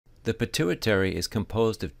The pituitary is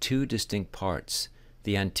composed of two distinct parts,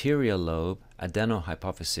 the anterior lobe,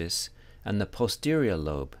 adenohypophysis, and the posterior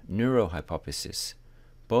lobe, neurohypophysis.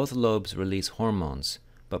 Both lobes release hormones,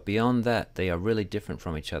 but beyond that they are really different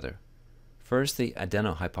from each other. First, the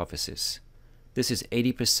adenohypophysis. This is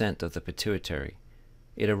 80% of the pituitary.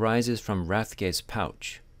 It arises from Rathge's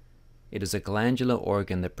pouch. It is a glandular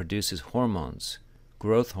organ that produces hormones,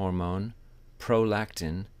 growth hormone,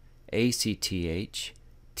 prolactin, ACTH,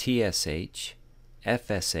 TSH,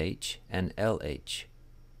 FSH, and LH.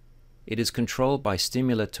 It is controlled by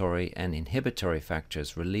stimulatory and inhibitory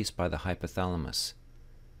factors released by the hypothalamus.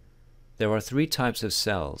 There are three types of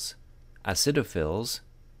cells: acidophils,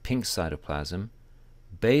 pink cytoplasm,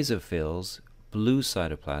 basophils, blue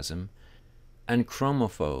cytoplasm, and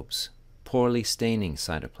chromophobes, poorly staining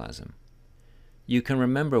cytoplasm. You can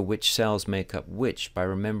remember which cells make up which by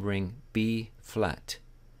remembering B flat.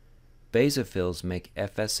 Basophils make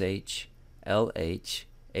FSH, LH,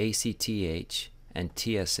 ACTH, and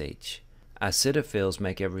TSH. Acidophils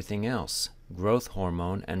make everything else, growth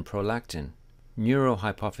hormone and prolactin.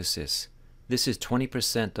 Neurohypophysis. This is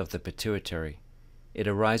 20% of the pituitary. It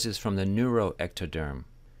arises from the neuroectoderm.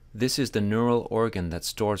 This is the neural organ that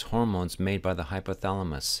stores hormones made by the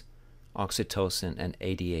hypothalamus, oxytocin and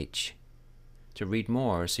ADH. To read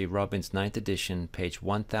more, see Robbins' 9th edition, page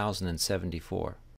 1074.